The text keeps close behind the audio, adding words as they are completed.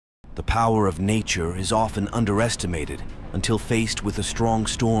The power of nature is often underestimated until faced with a strong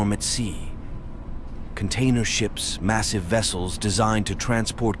storm at sea. Container ships, massive vessels designed to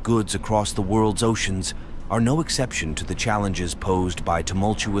transport goods across the world's oceans, are no exception to the challenges posed by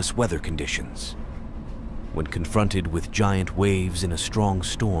tumultuous weather conditions. When confronted with giant waves in a strong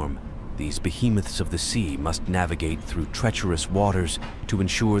storm, these behemoths of the sea must navigate through treacherous waters to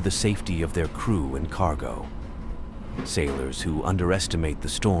ensure the safety of their crew and cargo. Sailors who underestimate the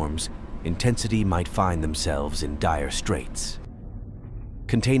storm's intensity might find themselves in dire straits.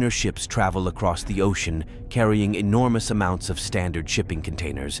 Container ships travel across the ocean carrying enormous amounts of standard shipping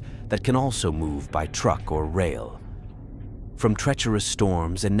containers that can also move by truck or rail. From treacherous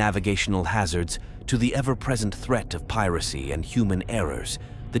storms and navigational hazards to the ever-present threat of piracy and human errors,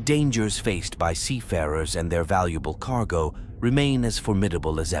 the dangers faced by seafarers and their valuable cargo remain as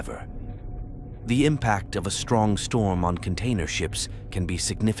formidable as ever. The impact of a strong storm on container ships can be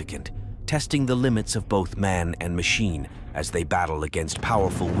significant, testing the limits of both man and machine as they battle against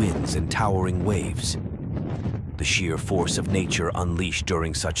powerful winds and towering waves. The sheer force of nature unleashed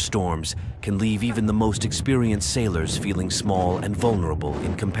during such storms can leave even the most experienced sailors feeling small and vulnerable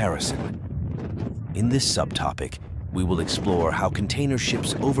in comparison. In this subtopic, we will explore how container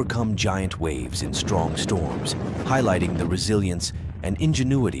ships overcome giant waves in strong storms, highlighting the resilience and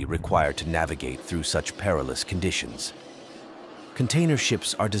ingenuity required to navigate through such perilous conditions. Container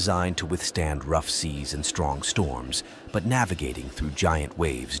ships are designed to withstand rough seas and strong storms, but navigating through giant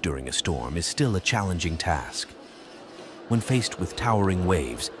waves during a storm is still a challenging task. When faced with towering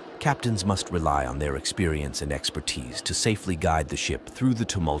waves, captains must rely on their experience and expertise to safely guide the ship through the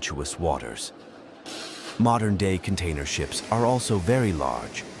tumultuous waters. Modern-day container ships are also very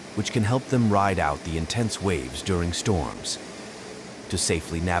large, which can help them ride out the intense waves during storms. To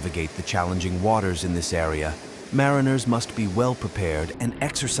safely navigate the challenging waters in this area, mariners must be well prepared and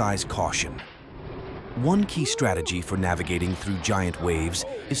exercise caution. One key strategy for navigating through giant waves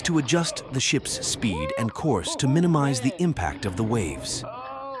is to adjust the ship's speed and course to minimize the impact of the waves.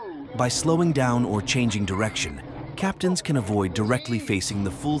 By slowing down or changing direction, captains can avoid directly facing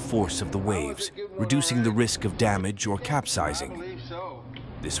the full force of the waves, reducing the risk of damage or capsizing.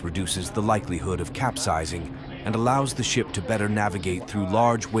 This reduces the likelihood of capsizing and allows the ship to better navigate through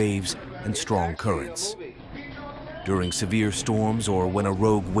large waves and strong currents. During severe storms or when a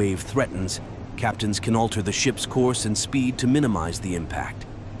rogue wave threatens, captains can alter the ship's course and speed to minimize the impact.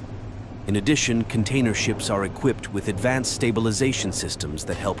 In addition, container ships are equipped with advanced stabilization systems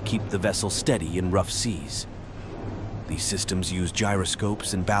that help keep the vessel steady in rough seas. These systems use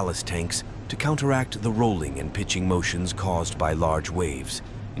gyroscopes and ballast tanks to counteract the rolling and pitching motions caused by large waves,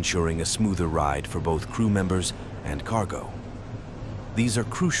 ensuring a smoother ride for both crew members and cargo. These are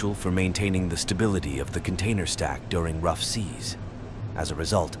crucial for maintaining the stability of the container stack during rough seas. As a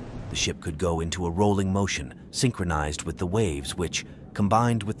result, the ship could go into a rolling motion synchronized with the waves which,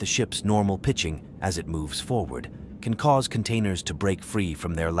 combined with the ship's normal pitching as it moves forward, can cause containers to break free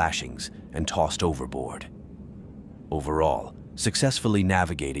from their lashings and tossed overboard. Overall, successfully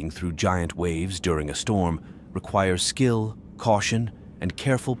navigating through giant waves during a storm requires skill, caution, and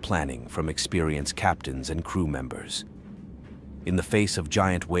careful planning from experienced captains and crew members. In the face of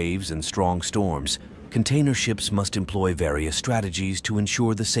giant waves and strong storms, container ships must employ various strategies to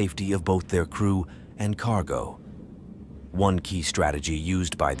ensure the safety of both their crew and cargo. One key strategy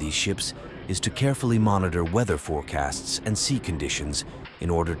used by these ships is to carefully monitor weather forecasts and sea conditions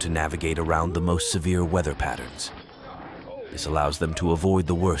in order to navigate around the most severe weather patterns. This allows them to avoid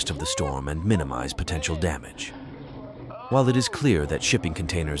the worst of the storm and minimize potential damage. While it is clear that shipping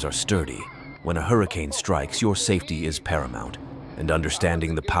containers are sturdy, when a hurricane strikes, your safety is paramount, and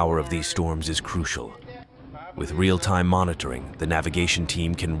understanding the power of these storms is crucial. With real-time monitoring, the navigation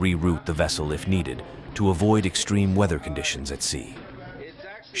team can reroute the vessel if needed to avoid extreme weather conditions at sea.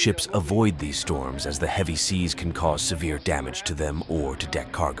 Ships avoid these storms as the heavy seas can cause severe damage to them or to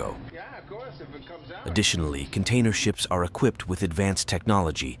deck cargo. Additionally, container ships are equipped with advanced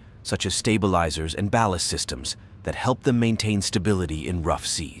technology, such as stabilizers and ballast systems, that help them maintain stability in rough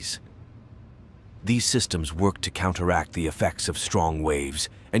seas. These systems work to counteract the effects of strong waves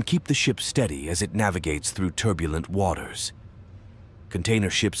and keep the ship steady as it navigates through turbulent waters. Container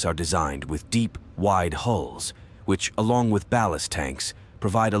ships are designed with deep, wide hulls, which, along with ballast tanks,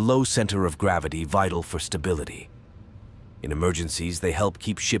 provide a low center of gravity vital for stability. In emergencies, they help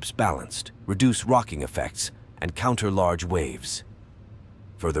keep ships balanced, reduce rocking effects, and counter large waves.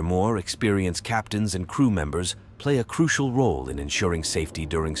 Furthermore, experienced captains and crew members play a crucial role in ensuring safety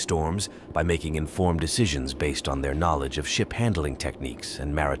during storms by making informed decisions based on their knowledge of ship handling techniques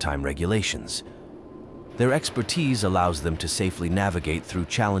and maritime regulations. Their expertise allows them to safely navigate through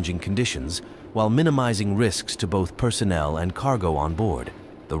challenging conditions while minimizing risks to both personnel and cargo on board.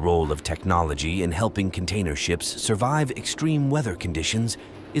 The role of technology in helping container ships survive extreme weather conditions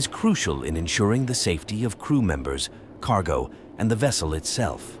is crucial in ensuring the safety of crew members, cargo, and the vessel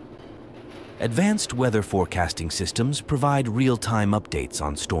itself. Advanced weather forecasting systems provide real-time updates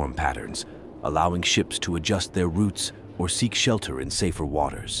on storm patterns, allowing ships to adjust their routes or seek shelter in safer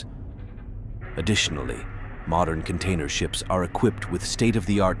waters. Additionally, modern container ships are equipped with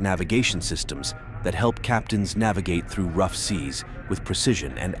state-of-the-art navigation systems that help captains navigate through rough seas with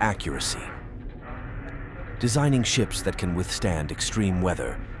precision and accuracy. Designing ships that can withstand extreme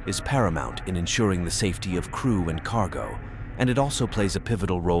weather is paramount in ensuring the safety of crew and cargo, and it also plays a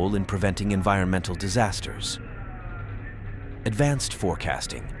pivotal role in preventing environmental disasters. Advanced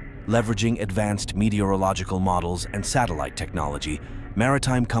forecasting. Leveraging advanced meteorological models and satellite technology,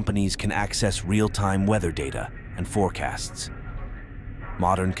 maritime companies can access real-time weather data and forecasts.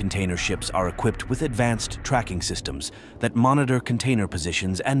 Modern container ships are equipped with advanced tracking systems that monitor container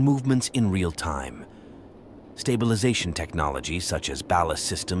positions and movements in real time. Stabilization technology such as ballast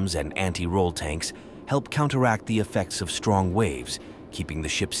systems and anti-roll tanks help counteract the effects of strong waves, keeping the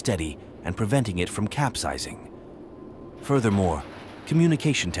ship steady and preventing it from capsizing. Furthermore,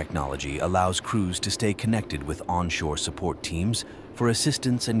 communication technology allows crews to stay connected with onshore support teams for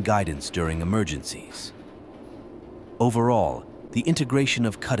assistance and guidance during emergencies. Overall, the integration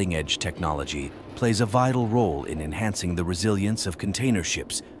of cutting-edge technology plays a vital role in enhancing the resilience of container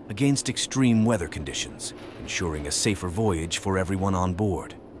ships against extreme weather conditions, ensuring a safer voyage for everyone on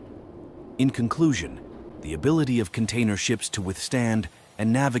board. In conclusion, the ability of container ships to withstand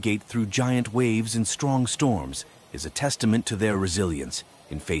and navigate through giant waves and strong storms is a testament to their resilience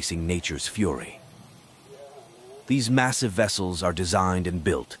in facing nature's fury. These massive vessels are designed and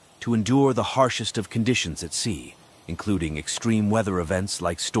built to endure the harshest of conditions at sea, including extreme weather events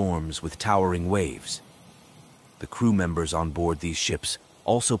like storms with towering waves. The crew members on board these ships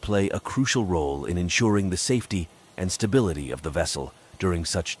also play a crucial role in ensuring the safety and stability of the vessel during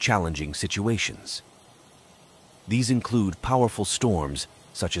such challenging situations. These include powerful storms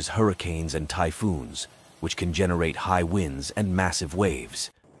such as hurricanes and typhoons, which can generate high winds and massive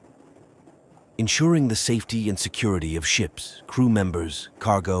waves. Ensuring the safety and security of ships, crew members,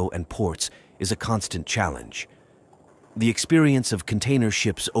 cargo, and ports is a constant challenge. The experience of container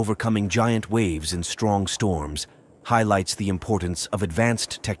ships overcoming giant waves in strong storms highlights the importance of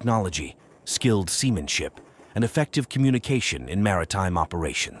advanced technology, skilled seamanship, and effective communication in maritime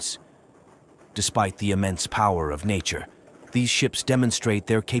operations. Despite the immense power of nature, these ships demonstrate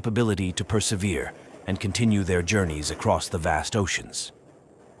their capability to persevere and continue their journeys across the vast oceans.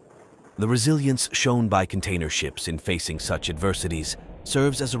 The resilience shown by container ships in facing such adversities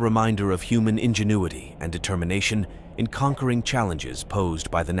serves as a reminder of human ingenuity and determination in conquering challenges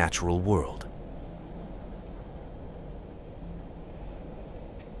posed by the natural world.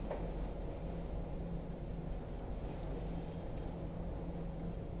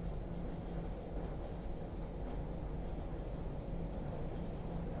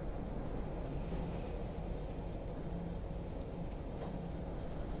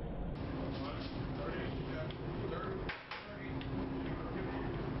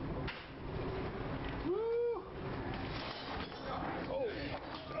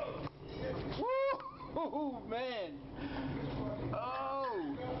 Oh, man.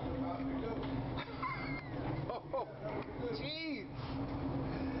 Oh. Oh, jeez.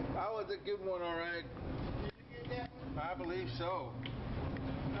 That was a good one, all right. I believe so.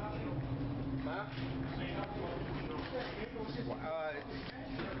 Huh?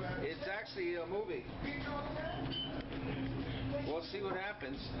 It's actually a movie. We'll see what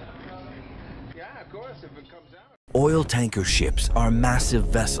happens. Yeah, of course, if it comes out. Oil tanker ships are massive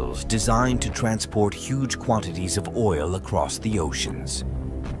vessels designed to transport huge quantities of oil across the oceans.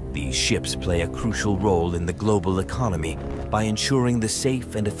 These ships play a crucial role in the global economy by ensuring the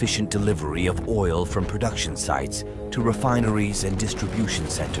safe and efficient delivery of oil from production sites to refineries and distribution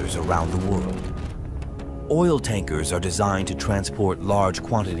centers around the world. Oil tankers are designed to transport large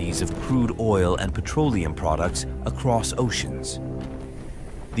quantities of crude oil and petroleum products across oceans.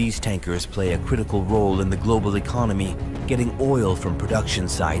 These tankers play a critical role in the global economy, getting oil from production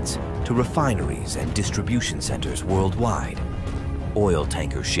sites to refineries and distribution centers worldwide. Oil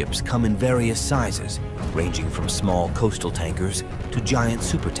tanker ships come in various sizes, ranging from small coastal tankers to giant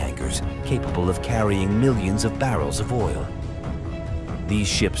supertankers capable of carrying millions of barrels of oil. These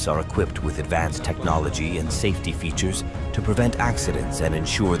ships are equipped with advanced technology and safety features to prevent accidents and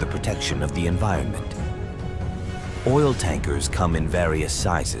ensure the protection of the environment. Oil tankers come in various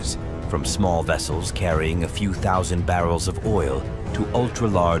sizes, from small vessels carrying a few thousand barrels of oil to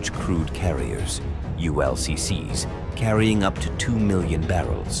ultra-large crude carriers, ULCCs, carrying up to 2 million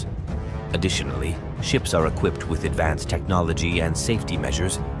barrels. Additionally, ships are equipped with advanced technology and safety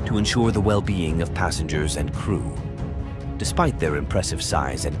measures to ensure the well-being of passengers and crew. Despite their impressive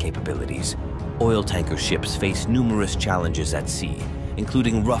size and capabilities, oil tanker ships face numerous challenges at sea,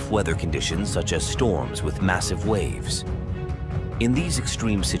 including rough weather conditions such as storms with massive waves. In these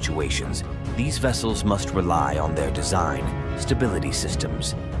extreme situations, these vessels must rely on their design, stability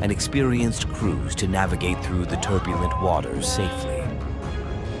systems, and experienced crews to navigate through the turbulent waters safely.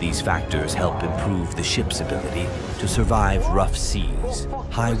 These factors help improve the ship's ability to survive rough seas,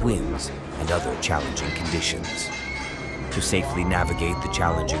 high winds, and other challenging conditions. To safely navigate the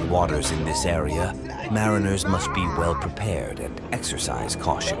challenging waters in this area, mariners must be well prepared and exercise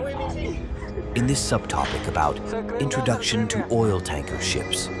caution. In this subtopic about Introduction to Oil Tanker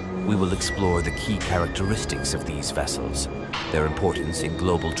Ships, we will explore the key characteristics of these vessels, their importance in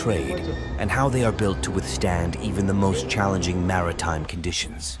global trade, and how they are built to withstand even the most challenging maritime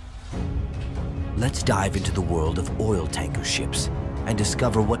conditions. Let's dive into the world of oil tanker ships and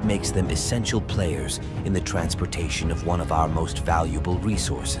discover what makes them essential players in the transportation of one of our most valuable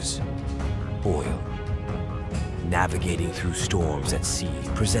resources, oil. Navigating through storms at sea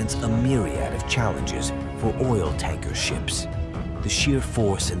presents a myriad of challenges for oil tanker ships. The sheer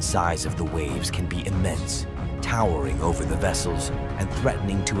force and size of the waves can be immense, towering over the vessels and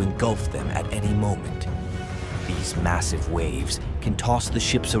threatening to engulf them at any moment. These massive waves can toss the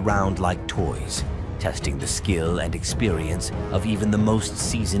ships around like toys, testing the skill and experience of even the most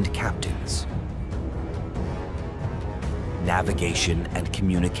seasoned captains. Navigation and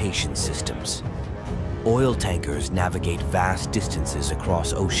communication systems. Oil tankers navigate vast distances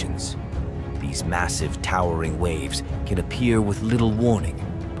across oceans. These massive, towering waves can appear with little warning,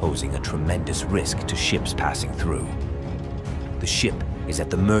 posing a tremendous risk to ships passing through. The ship is at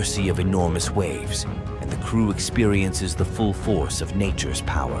the mercy of enormous waves, and the crew experiences the full force of nature's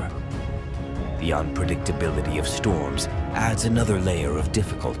power. The unpredictability of storms adds another layer of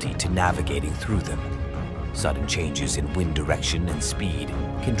difficulty to navigating through them. Sudden changes in wind direction and speed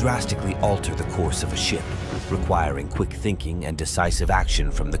can drastically alter the course of a ship, requiring quick thinking and decisive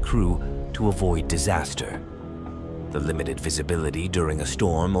action from the crew to avoid disaster. The limited visibility during a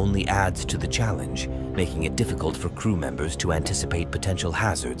storm only adds to the challenge, making it difficult for crew members to anticipate potential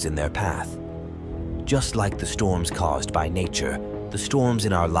hazards in their path. Just like the storms caused by nature, the storms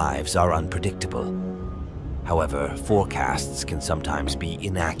in our lives are unpredictable. However, forecasts can sometimes be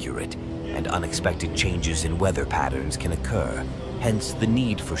inaccurate, and unexpected changes in weather patterns can occur, hence the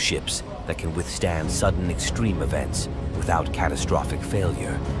need for ships that can withstand sudden extreme events without catastrophic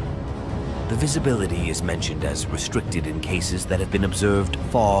failure. The visibility is mentioned as restricted in cases that have been observed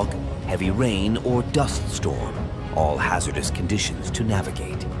fog, heavy rain, or dust storm, all hazardous conditions to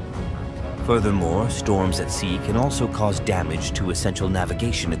navigate. Furthermore, storms at sea can also cause damage to essential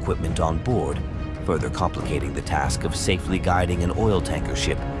navigation equipment on board, further complicating the task of safely guiding an oil tanker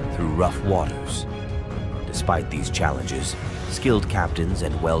ship through rough waters. Despite these challenges, skilled captains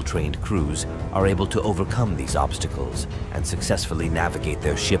and well-trained crews are able to overcome these obstacles and successfully navigate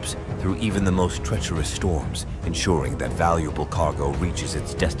their ships through even the most treacherous storms, ensuring that valuable cargo reaches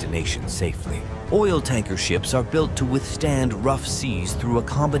its destination safely. Oil tanker ships are built to withstand rough seas through a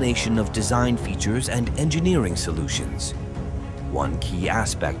combination of design features and engineering solutions. One key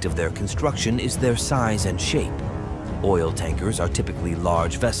aspect of their construction is their size and shape. Oil tankers are typically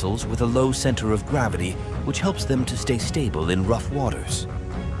large vessels with a low center of gravity, which helps them to stay stable in rough waters.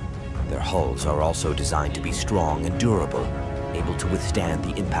 Their hulls are also designed to be strong and durable, able to withstand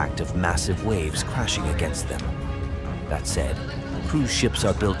the impact of massive waves crashing against them. That said, cruise ships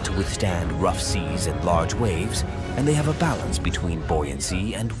are built to withstand rough seas and large waves, and they have a balance between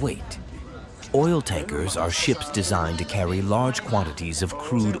buoyancy and weight. Oil tankers are ships designed to carry large quantities of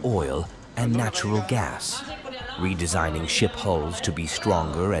crude oil and natural gas. Redesigning ship hulls to be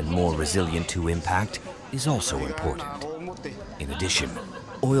stronger and more resilient to impact is also important. In addition,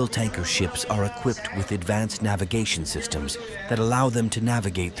 oil tanker ships are equipped with advanced navigation systems that allow them to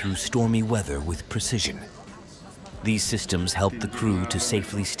navigate through stormy weather with precision. These systems help the crew to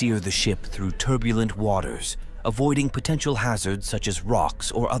safely steer the ship through turbulent waters, avoiding potential hazards such as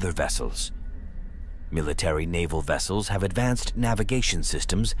rocks or other vessels. Military naval vessels have advanced navigation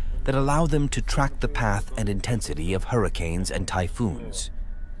systems that allow them to track the path and intensity of hurricanes and typhoons.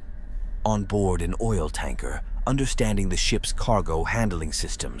 On board an oil tanker, understanding the ship's cargo handling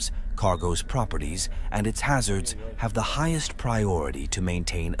systems, cargo's properties, and its hazards have the highest priority to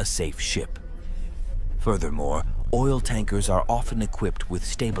maintain a safe ship. Furthermore, Oil tankers are often equipped with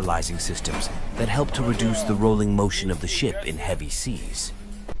stabilizing systems that help to reduce the rolling motion of the ship in heavy seas.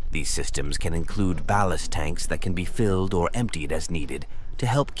 These systems can include ballast tanks that can be filled or emptied as needed to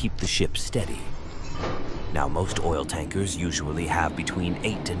help keep the ship steady. Now, most oil tankers usually have between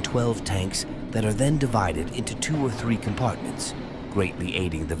 8 and 12 tanks that are then divided into 2 or 3 compartments, greatly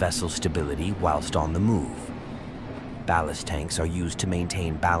aiding the vessel's stability whilst on the move. Ballast tanks are used to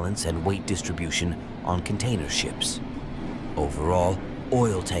maintain balance and weight distribution on container ships. Overall,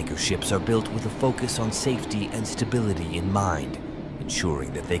 oil tanker ships are built with a focus on safety and stability in mind,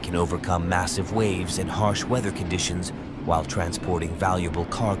 ensuring that they can overcome massive waves and harsh weather conditions while transporting valuable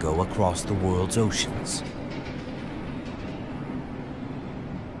cargo across the world's oceans.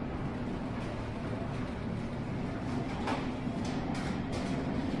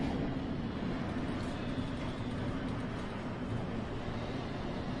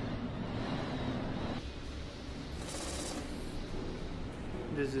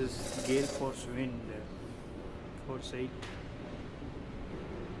 This is gale force wind, force 8,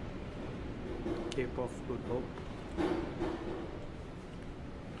 Cape of Good Hope.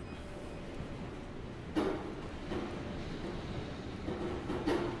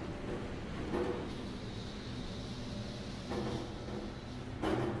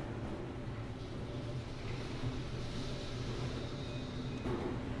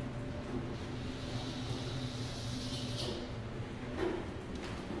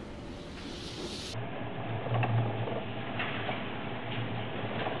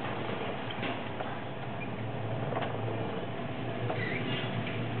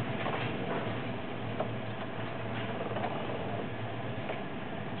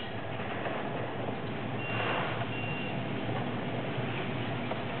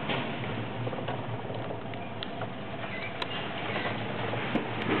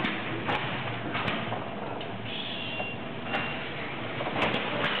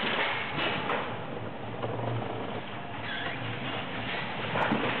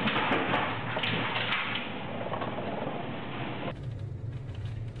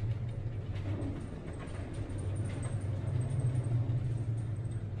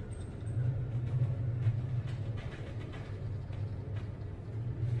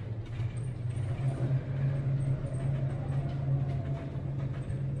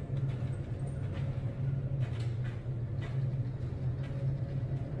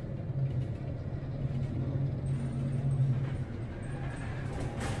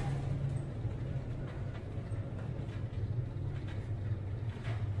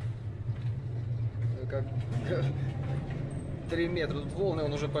 Как 3 метра, тут волны,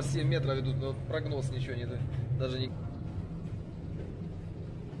 он уже по 7 метров идут, но прогноз ничего не, даже не...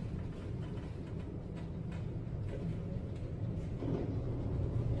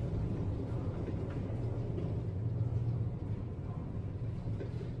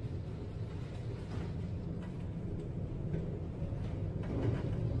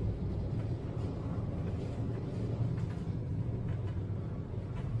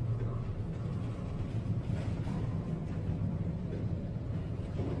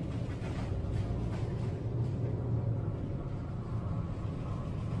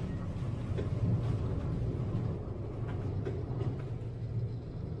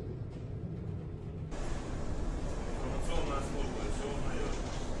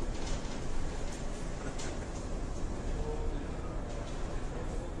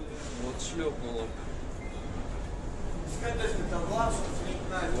 Шлепнуло.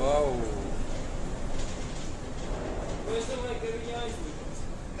 Вау.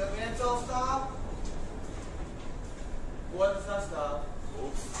 Mental stop. What does that stop?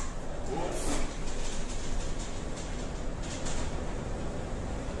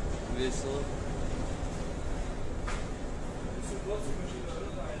 Весело.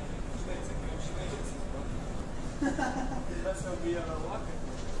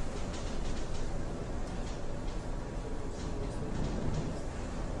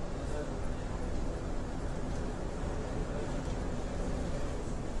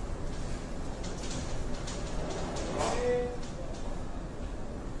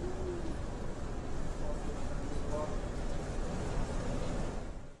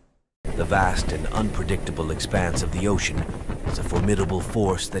 The vast and unpredictable expanse of the ocean is a formidable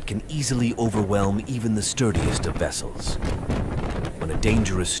force that can easily overwhelm even the sturdiest of vessels. When a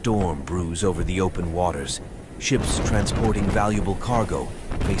dangerous storm brews over the open waters, ships transporting valuable cargo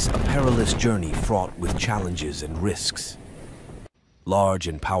face a perilous journey fraught with challenges and risks. Large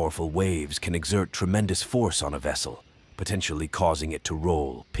and powerful waves can exert tremendous force on a vessel, potentially causing it to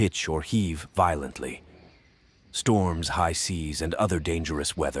roll, pitch, or heave violently. Storms, high seas, and other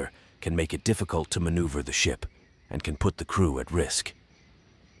dangerous weather can make it difficult to maneuver the ship, and can put the crew at risk.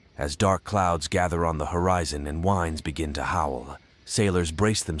 As dark clouds gather on the horizon and winds begin to howl, sailors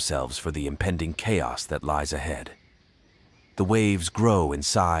brace themselves for the impending chaos that lies ahead. The waves grow in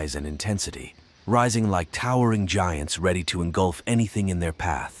size and intensity, rising like towering giants ready to engulf anything in their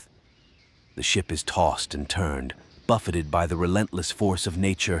path. The ship is tossed and turned, buffeted by the relentless force of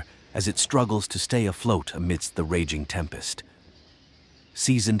nature as it struggles to stay afloat amidst the raging tempest.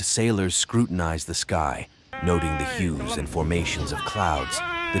 Seasoned sailors scrutinize the sky, noting the hues and formations of clouds,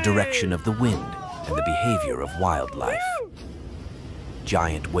 the direction of the wind, and the behavior of wildlife.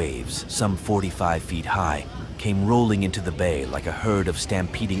 Giant waves, some 45 feet high, came rolling into the bay like a herd of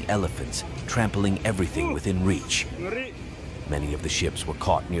stampeding elephants, trampling everything within reach. Many of the ships were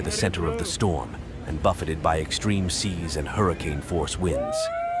caught near the center of the storm and buffeted by extreme seas and hurricane-force winds.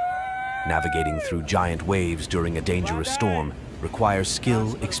 Navigating through giant waves during a dangerous storm requires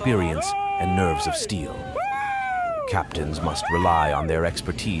skill, experience, and nerves of steel. Captains must rely on their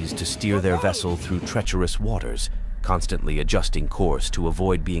expertise to steer their vessel through treacherous waters, constantly adjusting course to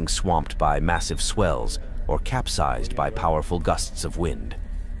avoid being swamped by massive swells or capsized by powerful gusts of wind.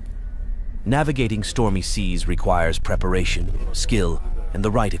 Navigating stormy seas requires preparation, skill, and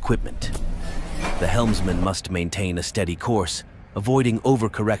the right equipment. The helmsman must maintain a steady course, avoiding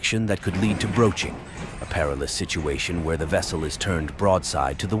overcorrection that could lead to broaching, a perilous situation where the vessel is turned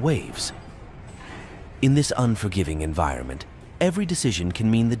broadside to the waves. In this unforgiving environment, every decision can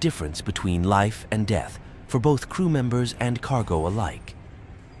mean the difference between life and death for both crew members and cargo alike.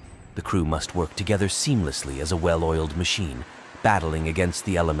 The crew must work together seamlessly as a well-oiled machine, battling against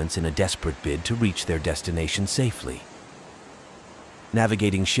the elements in a desperate bid to reach their destination safely.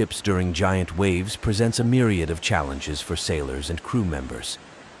 Navigating ships during giant waves presents a myriad of challenges for sailors and crew members.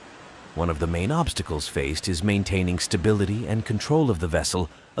 One of the main obstacles faced is maintaining stability and control of the vessel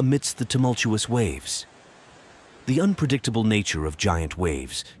amidst the tumultuous waves. The unpredictable nature of giant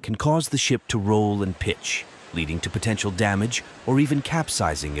waves can cause the ship to roll and pitch, leading to potential damage or even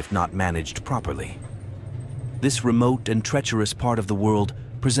capsizing if not managed properly. This remote and treacherous part of the world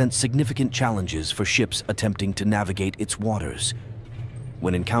presents significant challenges for ships attempting to navigate its waters.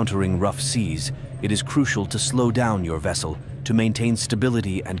 When encountering rough seas, it is crucial to slow down your vessel to maintain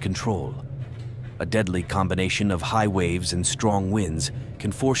stability and control. A deadly combination of high waves and strong winds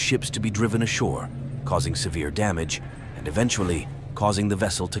can force ships to be driven ashore, causing severe damage and eventually causing the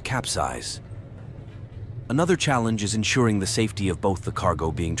vessel to capsize. Another challenge is ensuring the safety of both the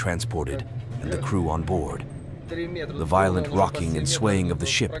cargo being transported and the crew on board. The violent rocking and swaying of the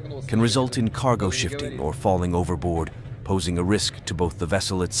ship can result in cargo shifting or falling overboard, posing a risk to both the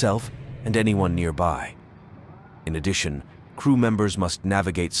vessel itself and anyone nearby. In addition, crew members must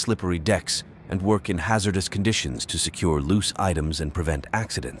navigate slippery decks and work in hazardous conditions to secure loose items and prevent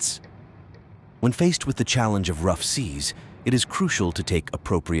accidents. When faced with the challenge of rough seas, it is crucial to take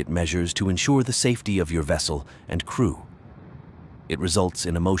appropriate measures to ensure the safety of your vessel and crew. It results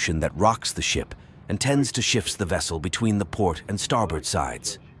in a motion that rocks the ship and tends to shift the vessel between the port and starboard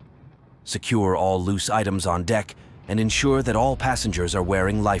sides. Secure all loose items on deck and ensure that all passengers are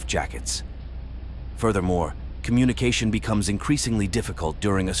wearing life jackets. Furthermore, communication becomes increasingly difficult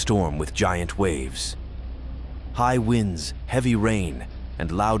during a storm with giant waves. High winds, heavy rain,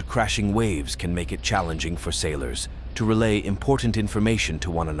 and loud crashing waves can make it challenging for sailors to relay important information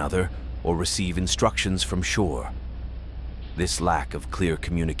to one another or receive instructions from shore. This lack of clear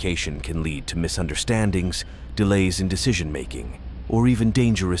communication can lead to misunderstandings, delays in decision-making, or even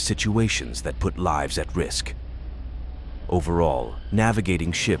dangerous situations that put lives at risk. Overall,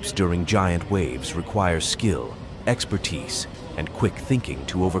 navigating ships during giant waves requires skill, expertise, and quick thinking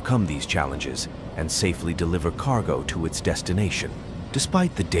to overcome these challenges and safely deliver cargo to its destination.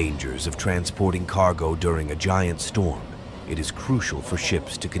 Despite the dangers of transporting cargo during a giant storm, it is crucial for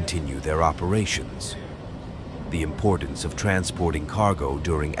ships to continue their operations. The importance of transporting cargo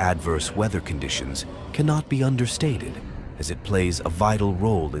during adverse weather conditions cannot be understated, as it plays a vital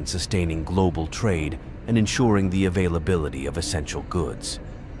role in sustaining global trade and ensuring the availability of essential goods.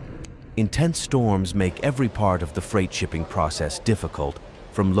 Intense storms make every part of the freight shipping process difficult,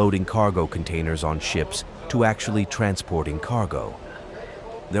 from loading cargo containers on ships to actually transporting cargo.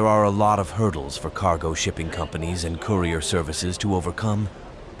 There are a lot of hurdles for cargo shipping companies and courier services to overcome,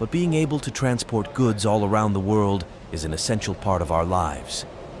 but being able to transport goods all around the world is an essential part of our lives.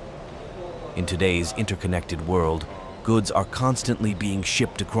 In today's interconnected world, goods are constantly being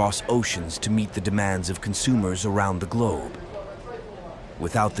shipped across oceans to meet the demands of consumers around the globe.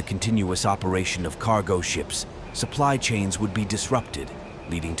 Without the continuous operation of cargo ships, supply chains would be disrupted,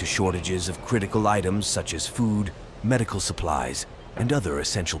 leading to shortages of critical items such as food, medical supplies, and other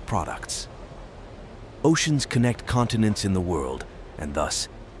essential products. Oceans connect continents in the world, and thus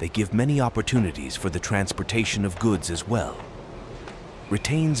they give many opportunities for the transportation of goods as well.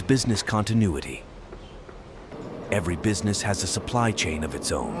 Retains business continuity. Every business has a supply chain of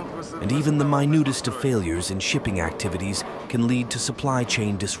its own, and even the minutest of failures in shipping activities can lead to supply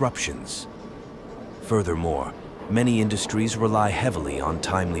chain disruptions. Furthermore, many industries rely heavily on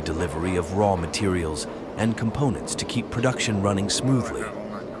timely delivery of raw materials and components to keep production running smoothly.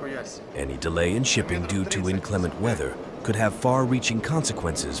 Any delay in shipping due to inclement weather could have far-reaching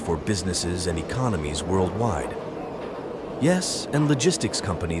consequences for businesses and economies worldwide. Yes, and logistics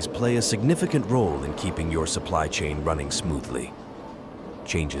companies play a significant role in keeping your supply chain running smoothly.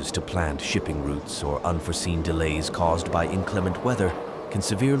 Changes to planned shipping routes or unforeseen delays caused by inclement weather can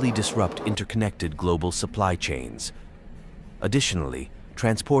severely disrupt interconnected global supply chains. Additionally,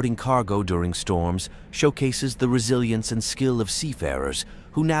 transporting cargo during storms showcases the resilience and skill of seafarers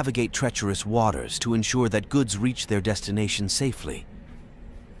who navigate treacherous waters to ensure that goods reach their destination safely.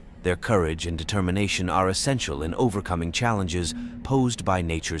 Their courage and determination are essential in overcoming challenges posed by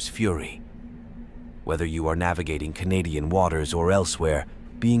nature's fury. Whether you are navigating Canadian waters or elsewhere,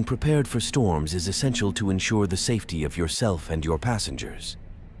 being prepared for storms is essential to ensure the safety of yourself and your passengers.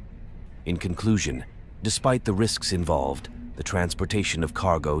 In conclusion, despite the risks involved, the transportation of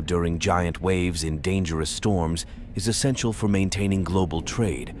cargo during giant waves in dangerous storms is essential for maintaining global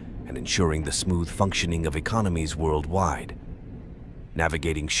trade and ensuring the smooth functioning of economies worldwide.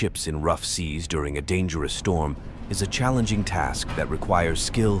 Navigating ships in rough seas during a dangerous storm is a challenging task that requires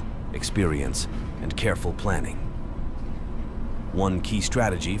skill, experience, and careful planning. One key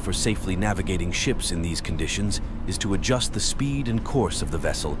strategy for safely navigating ships in these conditions is to adjust the speed and course of the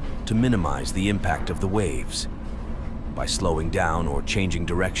vessel to minimize the impact of the waves. By slowing down or changing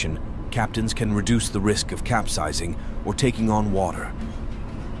direction, captains can reduce the risk of capsizing or taking on water.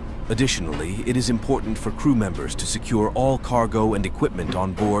 Additionally, it is important for crew members to secure all cargo and equipment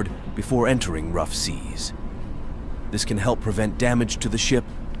on board before entering rough seas. This can help prevent damage to the ship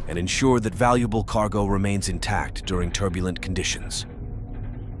and ensure that valuable cargo remains intact during turbulent conditions.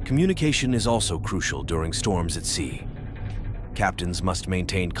 Communication is also crucial during storms at sea. Captains must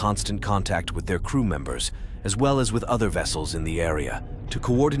maintain constant contact with their crew members, as well as with other vessels in the area, to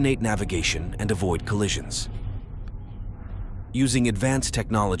coordinate navigation and avoid collisions. Using advanced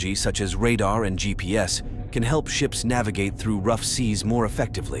technology such as radar and GPS can help ships navigate through rough seas more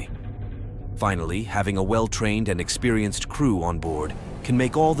effectively. Finally, having a well-trained and experienced crew on board can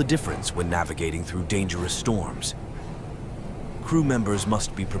make all the difference when navigating through dangerous storms. Crew members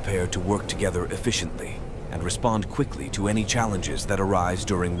must be prepared to work together efficiently and respond quickly to any challenges that arise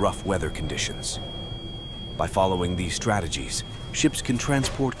during rough weather conditions. By following these strategies, ships can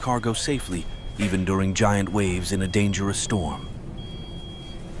transport cargo safely even during giant waves in a dangerous storm.